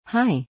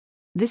Hi.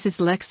 This is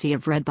Lexi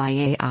of Read by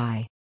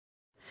AI.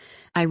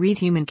 I read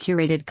human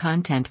curated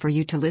content for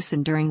you to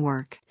listen during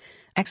work,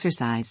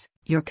 exercise,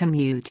 your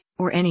commute,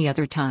 or any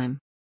other time.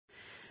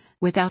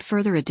 Without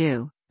further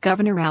ado,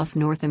 Governor Ralph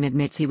Northam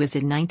admits he was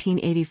in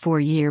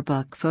 1984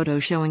 yearbook photo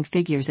showing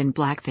figures in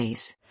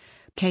blackface.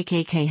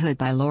 KKK Hood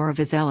by Laura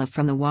Vizela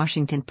from The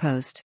Washington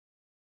Post.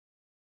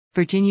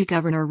 Virginia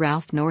Governor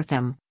Ralph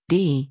Northam,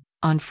 D.,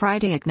 on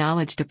Friday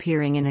acknowledged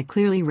appearing in a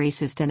clearly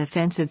racist and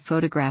offensive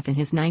photograph in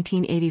his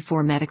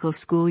 1984 medical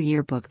school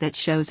yearbook that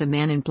shows a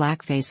man in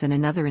blackface and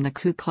another in a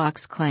Ku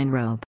Klux Klan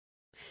robe.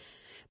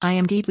 "I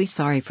am deeply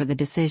sorry for the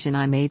decision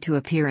I made to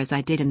appear as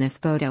I did in this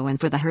photo and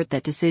for the hurt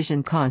that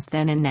decision caused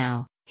then and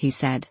now," he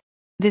said.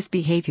 "This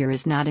behavior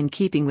is not in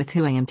keeping with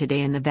who I am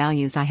today and the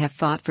values I have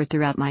fought for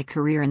throughout my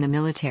career in the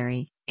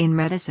military, in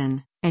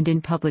medicine, and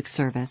in public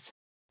service.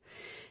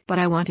 But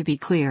I want to be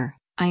clear.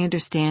 I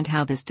understand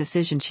how this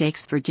decision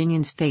shakes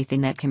Virginians' faith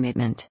in that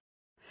commitment."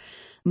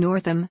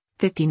 Northam,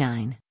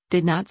 59,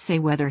 did not say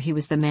whether he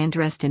was the man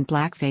dressed in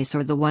blackface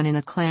or the one in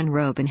a Klan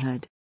robe and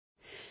hood.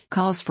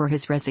 Calls for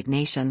his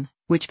resignation,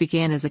 which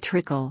began as a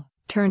trickle,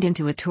 turned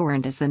into a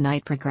torrent as the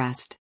night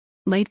progressed.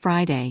 Late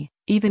Friday,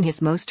 even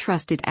his most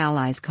trusted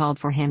allies called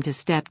for him to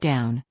step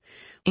down,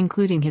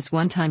 including his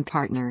one-time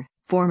partner,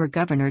 former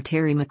Governor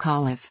Terry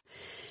McAuliffe,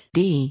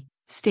 D.,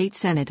 State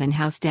Senate and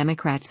House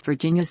Democrats,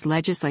 Virginia's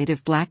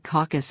Legislative Black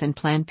Caucus, and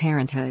Planned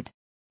Parenthood.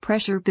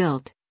 Pressure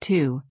built,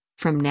 too,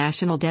 from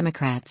national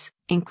Democrats,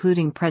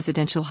 including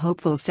presidential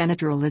hopeful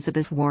Senator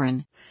Elizabeth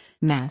Warren,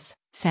 Mass.,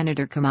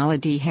 Senator Kamala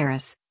D.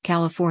 Harris,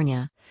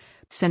 California,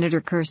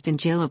 Senator Kirsten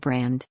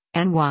Gillibrand,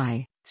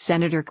 NY,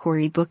 Senator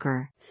Cory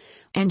Booker,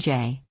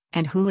 NJ,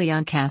 and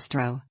Julian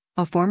Castro,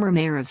 a former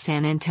mayor of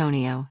San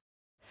Antonio.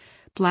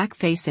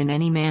 "Blackface in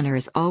any manner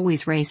is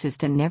always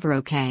racist and never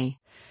okay,"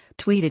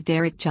 tweeted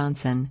Derek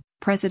Johnson,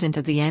 president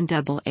of the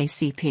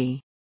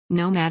NAACP.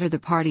 "No matter the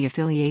party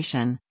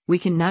affiliation, we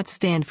cannot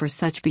stand for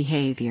such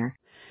behavior."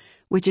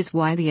 Which is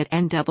why the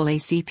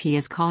NAACP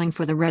is calling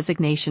for the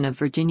resignation of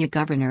Virginia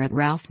Governor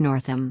Ralph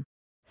Northam.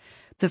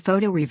 The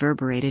photo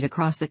reverberated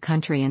across the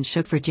country and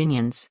shook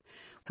Virginians,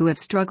 who have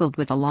struggled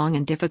with a long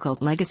and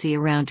difficult legacy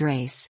around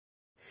race.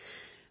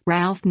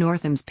 Ralph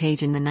Northam's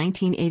page in the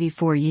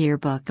 1984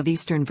 yearbook of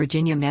Eastern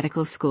Virginia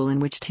Medical School,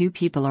 in which two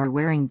people are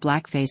wearing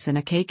blackface and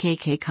a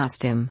KKK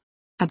costume.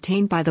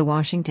 Obtained by The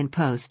Washington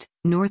Post,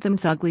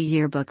 Northam's ugly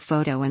yearbook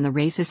photo and the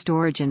racist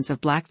origins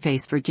of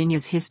blackface.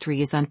 Virginia's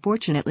history is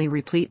unfortunately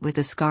replete with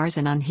the scars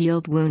and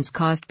unhealed wounds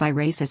caused by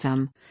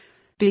racism,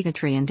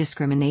 bigotry and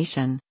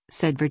discrimination,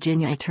 said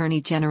Virginia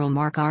Attorney General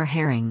Mark R.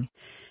 Herring,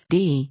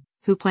 D.,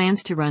 who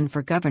plans to run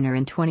for governor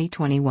in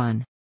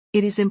 2021.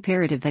 It is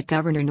imperative that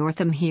Governor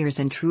Northam hears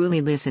and truly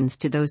listens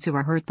to those who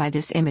are hurt by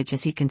this image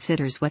as he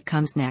considers what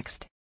comes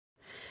next.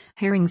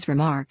 Herring's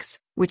remarks,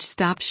 which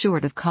stopped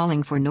short of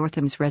calling for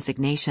Northam's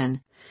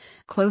resignation,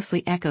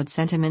 closely echoed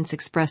sentiments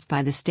expressed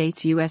by the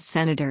state's U.S.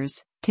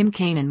 Senators, Tim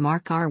Kaine and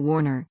Mark R.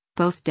 Warner,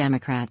 both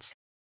Democrats.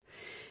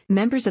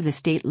 Members of the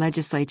state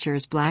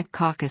legislature's Black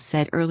Caucus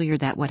said earlier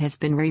that what has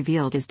been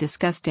revealed is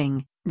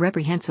disgusting,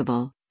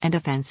 reprehensible, and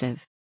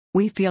offensive.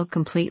 "We feel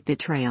complete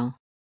betrayal.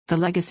 The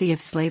legacy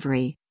of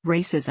slavery,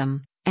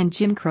 racism, and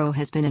Jim Crow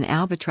has been an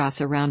albatross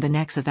around the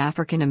necks of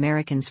African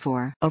Americans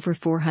for over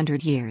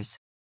 400 years.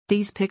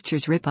 These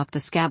pictures rip off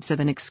the scabs of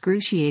an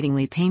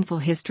excruciatingly painful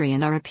history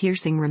and are a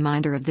piercing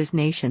reminder of this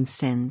nation's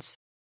sins.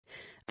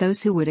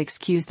 Those who would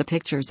excuse the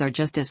pictures are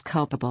just as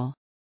culpable."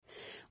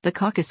 The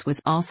caucus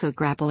was also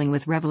grappling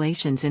with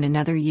revelations in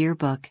another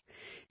yearbook,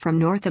 from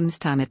Northam's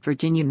time at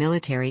Virginia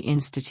Military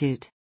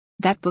Institute.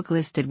 That book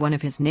listed one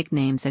of his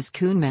nicknames as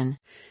Coonman,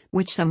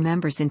 which some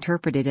members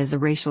interpreted as a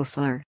racial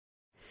slur.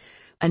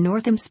 A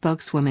Northam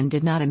spokeswoman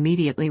did not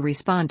immediately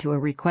respond to a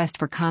request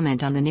for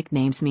comment on the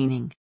nickname's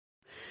meaning.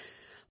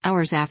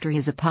 Hours after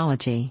his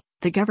apology,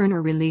 the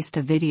governor released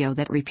a video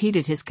that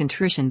repeated his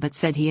contrition but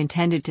said he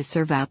intended to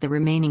serve out the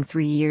remaining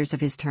 3 years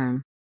of his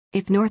term.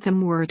 If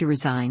Northam were to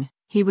resign,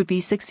 he would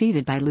be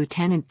succeeded by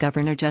Lieutenant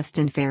Governor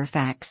Justin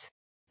Fairfax.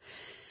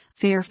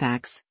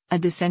 Fairfax, a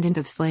descendant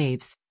of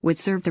slaves, would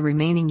serve the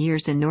remaining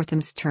years in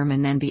Northam's term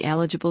and then be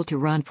eligible to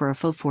run for a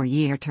full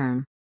 4-year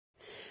term.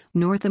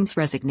 Northam's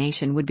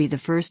resignation would be the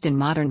first in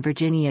modern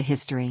Virginia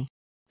history.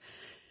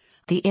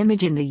 The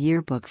image in the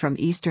yearbook from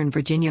Eastern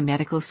Virginia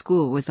Medical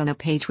School was on a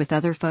page with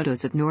other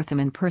photos of Northam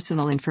and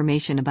personal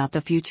information about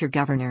the future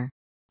governor.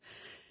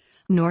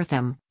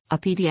 Northam, a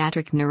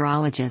pediatric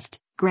neurologist,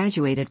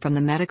 graduated from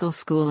the medical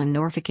school in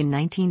Norfolk in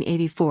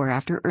 1984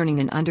 after earning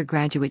an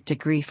undergraduate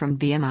degree from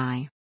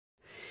VMI.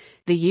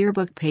 The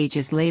yearbook page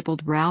is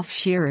labeled Ralph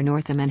Shearer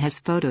Northam and has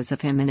photos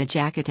of him in a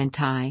jacket and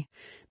tie,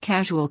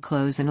 casual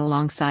clothes, and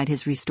alongside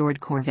his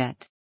restored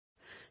Corvette.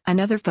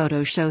 Another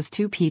photo shows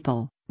two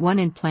people, one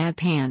in plaid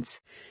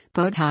pants,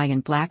 bow tie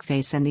and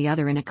blackface, and the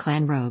other in a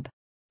Klan robe.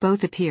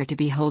 Both appear to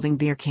be holding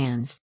beer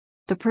cans.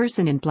 The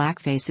person in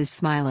blackface is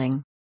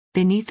smiling.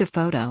 Beneath the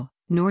photo,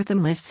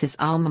 Northam lists his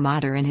alma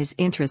mater and his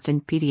interest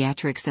in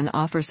pediatrics and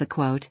offers a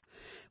quote,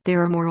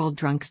 "There are more old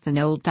drunks than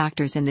old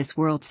doctors in this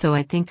world, so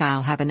I think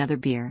I'll have another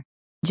beer."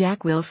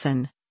 Jack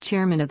Wilson,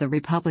 chairman of the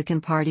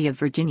Republican Party of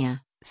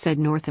Virginia, said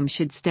Northam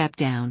should step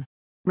down.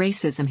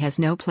 Racism has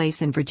no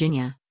place in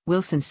Virginia,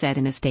 Wilson said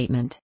in a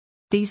statement.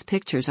 These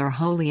pictures are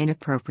wholly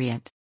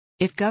inappropriate.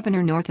 If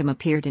Governor Northam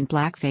appeared in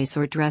blackface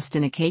or dressed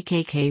in a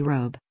KKK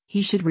robe,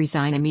 he should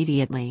resign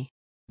immediately.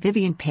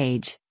 Vivian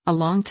Page, a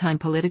longtime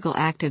political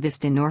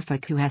activist in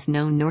Norfolk who has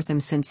known Northam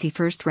since he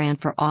first ran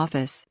for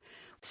office,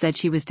 said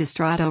she was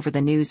distraught over the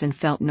news and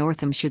felt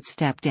Northam should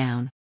step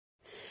down.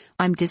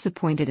 "I'm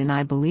disappointed and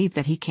I believe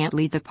that he can't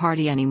lead the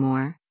party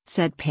anymore,"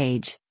 said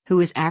Page, who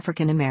is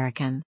African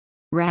American.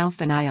 "Ralph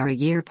and I are a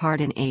year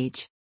apart in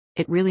age.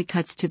 It really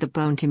cuts to the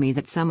bone to me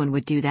that someone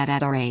would do that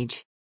at our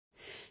age.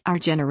 Our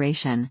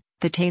generation,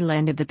 the tail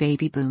end of the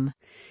baby boom.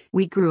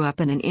 We grew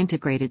up in an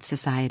integrated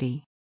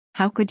society.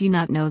 How could you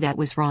not know that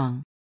was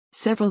wrong?"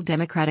 Several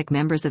Democratic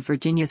members of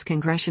Virginia's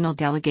congressional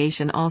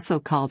delegation also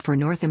called for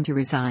Northam to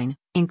resign,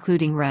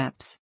 including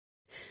Reps.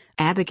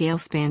 Abigail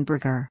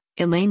Spanberger,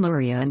 Elaine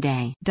Luria and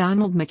A.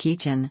 Donald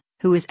McEachin,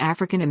 who is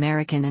African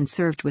American and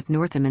served with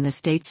Northam in the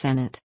state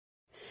Senate.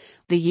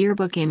 The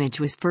yearbook image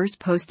was first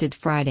posted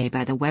Friday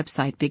by the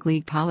website Big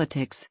League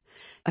Politics,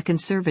 a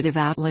conservative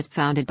outlet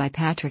founded by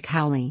Patrick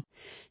Howley,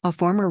 a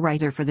former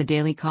writer for the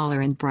Daily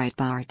Caller and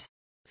Breitbart.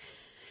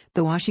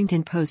 The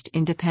Washington Post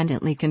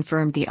independently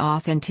confirmed the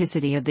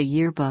authenticity of the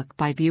yearbook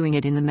by viewing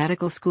it in the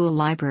medical school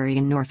library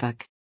in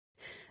Norfolk.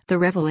 The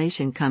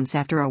revelation comes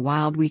after a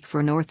wild week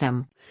for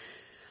Northam,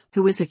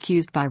 who was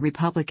accused by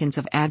Republicans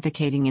of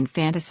advocating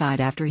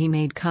infanticide after he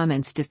made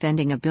comments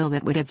defending a bill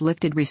that would have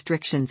lifted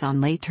restrictions on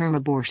late-term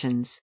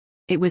abortions.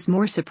 It was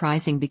more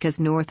surprising because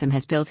Northam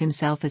has built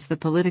himself as the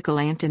political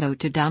antidote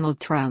to Donald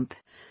Trump,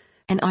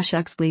 an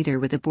Oshucks leader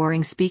with a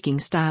boring speaking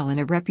style and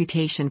a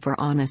reputation for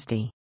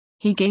honesty.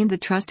 He gained the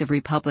trust of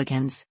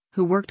Republicans,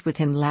 who worked with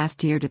him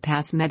last year to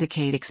pass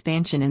Medicaid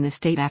expansion in the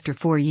state after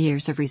 4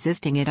 years of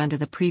resisting it under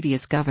the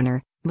previous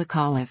governor,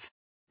 McAuliffe.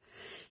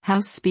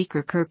 House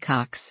Speaker Kirk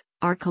Cox,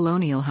 R.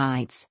 Colonial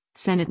Heights,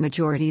 Senate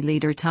Majority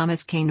Leader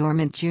Thomas K.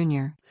 Norment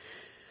Jr.,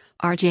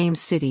 R.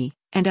 James City,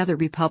 and other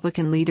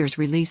Republican leaders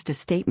released a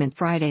statement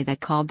Friday that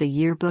called the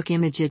yearbook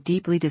image a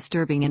deeply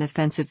disturbing and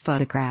offensive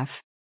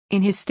photograph.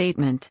 In his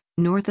statement,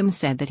 Northam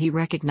said that he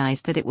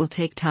recognized that it will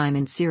take time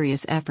and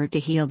serious effort to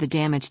heal the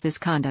damage this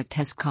conduct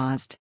has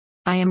caused.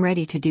 "I am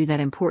ready to do that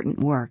important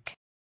work.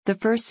 The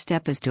first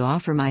step is to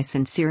offer my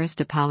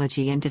sincerest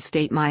apology and to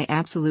state my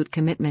absolute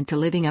commitment to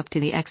living up to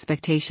the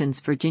expectations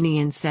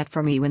Virginians set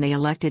for me when they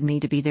elected me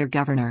to be their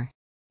governor."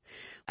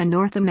 A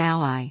Northam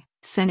ally,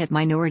 Senate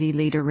Minority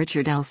Leader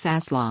Richard L.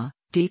 Saslaw,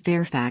 D.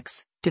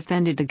 Fairfax,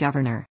 defended the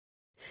governor.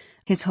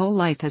 "His whole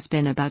life has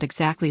been about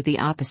exactly the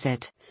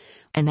opposite.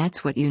 And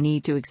that's what you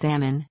need to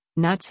examine,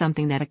 not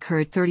something that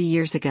occurred 30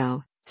 years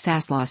ago,"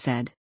 Saslaw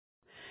said.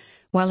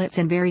 "While it's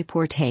in very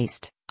poor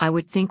taste, I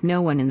would think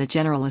no one in the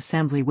General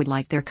Assembly would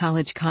like their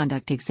college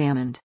conduct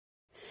examined.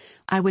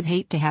 I would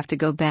hate to have to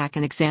go back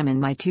and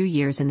examine my 2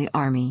 years in the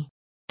Army.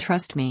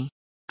 Trust me.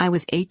 I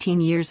was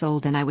 18 years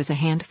old and I was a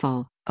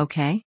handful,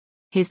 okay?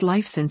 His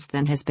life since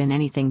then has been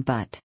anything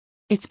but.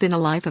 It's been a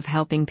life of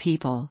helping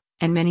people,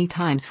 and many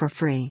times for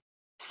free."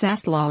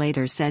 Saslaw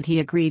later said he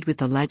agreed with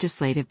the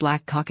Legislative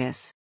Black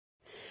Caucus.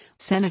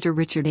 Senator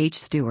Richard H.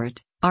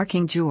 Stewart, R.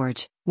 King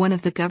George, one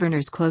of the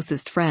governor's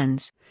closest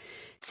friends,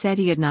 said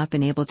he had not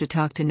been able to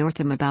talk to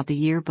Northam about the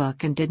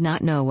yearbook and did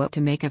not know what to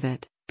make of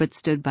it, but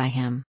stood by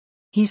him.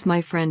 "He's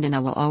my friend and I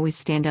will always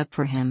stand up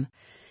for him,"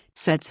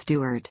 said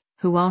Stewart,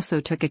 who also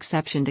took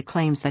exception to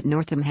claims that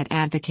Northam had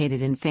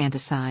advocated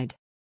infanticide.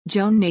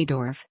 Joan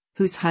Nadorf,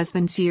 whose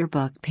husband's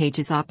yearbook page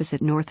is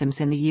opposite Northam's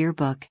in the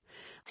yearbook,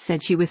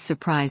 said she was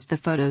surprised the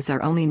photos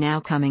are only now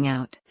coming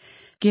out,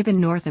 given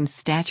Northam's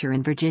stature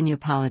in Virginia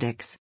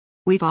politics.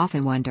 "We've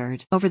often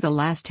wondered over the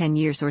last 10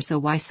 years or so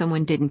why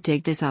someone didn't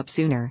dig this up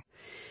sooner,"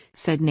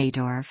 said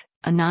Nadorf,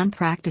 a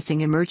non-practicing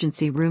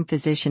emergency room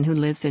physician who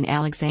lives in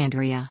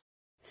Alexandria.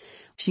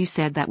 She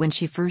said that when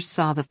she first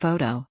saw the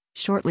photo,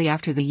 shortly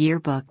after the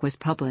yearbook was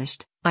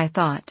published, "I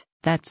thought,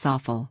 that's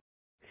awful.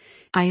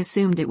 I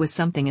assumed it was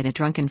something at a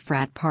drunken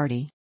frat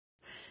party."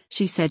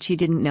 She said she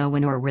didn't know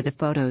when or where the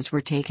photos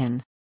were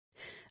taken.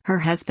 Her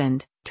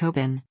husband,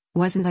 Tobin,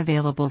 wasn't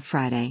available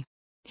Friday.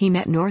 He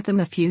met Northam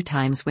a few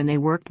times when they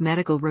worked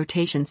medical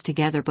rotations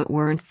together but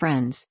weren't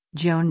friends,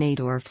 Joan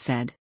Nadorf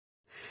said.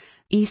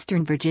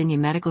 Eastern Virginia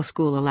Medical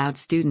School allowed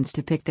students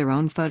to pick their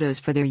own photos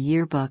for their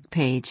yearbook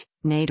page,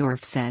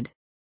 Nadorf said.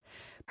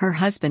 Her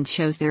husband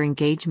shows their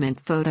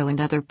engagement photo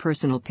and other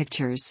personal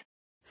pictures.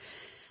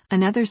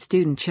 Another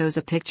student shows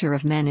a picture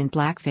of men in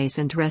blackface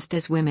and dressed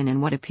as women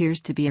in what appears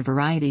to be a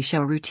variety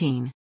show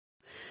routine.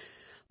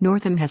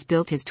 Northam has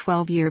built his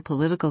 12-year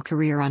political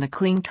career on a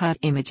clean-cut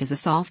image as a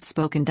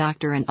soft-spoken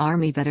doctor and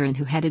Army veteran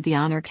who headed the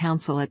Honor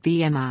Council at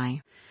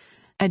VMI,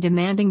 a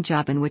demanding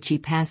job in which he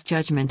passed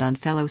judgment on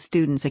fellow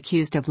students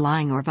accused of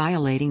lying or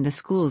violating the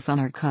school's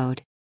honor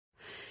code.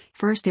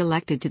 First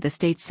elected to the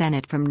state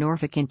Senate from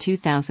Norfolk in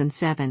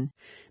 2007,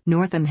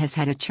 Northam has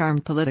had a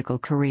charmed political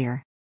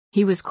career.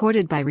 He was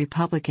courted by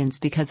Republicans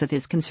because of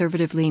his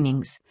conservative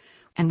leanings,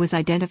 and was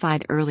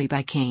identified early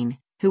by Kane,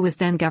 who was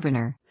then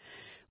governor,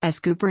 as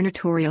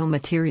gubernatorial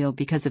material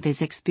because of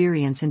his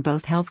experience in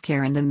both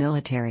healthcare and the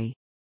military.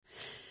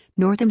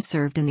 Northam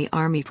served in the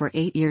Army for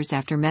 8 years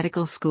after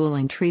medical school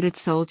and treated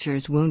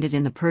soldiers wounded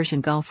in the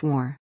Persian Gulf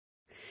War.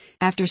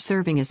 After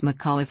serving as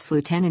McAuliffe's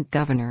lieutenant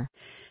governor,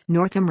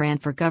 Northam ran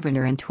for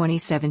governor in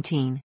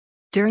 2017.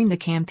 During the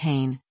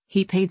campaign,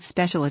 he paid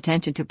special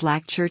attention to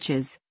black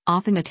churches,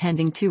 often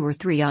attending 2 or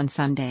 3 on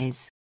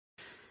Sundays.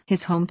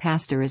 His home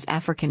pastor is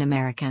African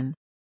American.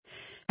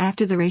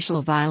 After the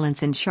racial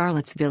violence in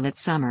Charlottesville that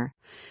summer,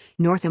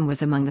 Northam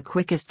was among the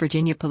quickest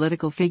Virginia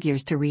political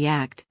figures to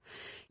react,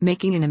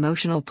 making an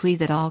emotional plea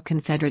that all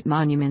Confederate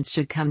monuments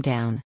should come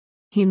down.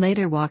 He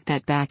later walked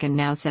that back and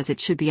now says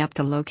it should be up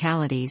to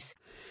localities.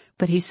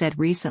 But he said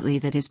recently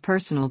that his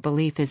personal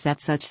belief is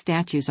that such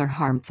statues are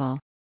harmful.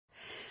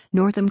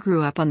 Northam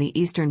grew up on the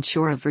eastern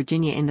shore of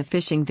Virginia in the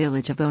fishing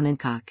village of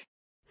Onancock.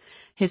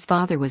 His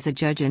father was a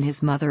judge and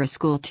his mother a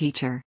school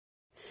teacher.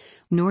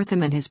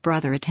 Northam and his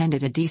brother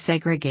attended a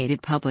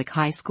desegregated public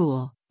high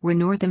school, where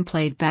Northam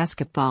played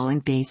basketball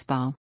and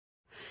baseball.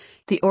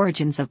 The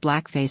origins of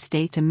blackface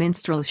date to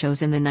minstrel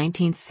shows in the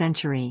 19th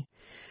century,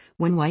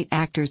 when white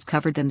actors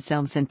covered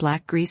themselves in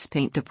black grease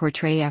paint to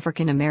portray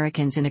African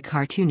Americans in a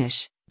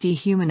cartoonish,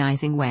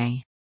 dehumanizing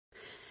way.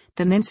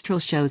 The minstrel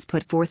shows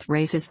put forth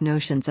racist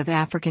notions of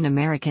African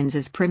Americans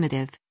as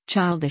primitive,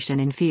 childish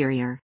and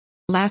inferior.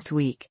 Last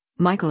week,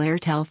 Michael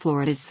Ertel,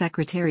 Florida's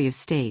Secretary of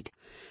State,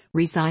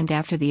 resigned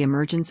after the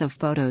emergence of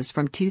photos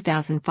from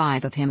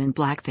 2005 of him in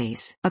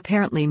blackface,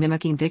 apparently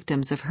mimicking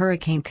victims of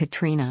Hurricane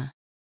Katrina.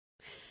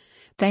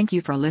 Thank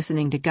you for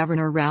listening to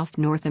Governor Ralph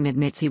Northam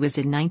admits he was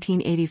in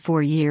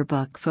 1984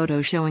 yearbook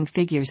photo showing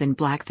figures in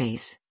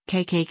blackface,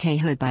 KKK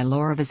Hood by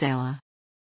Laura Vizela.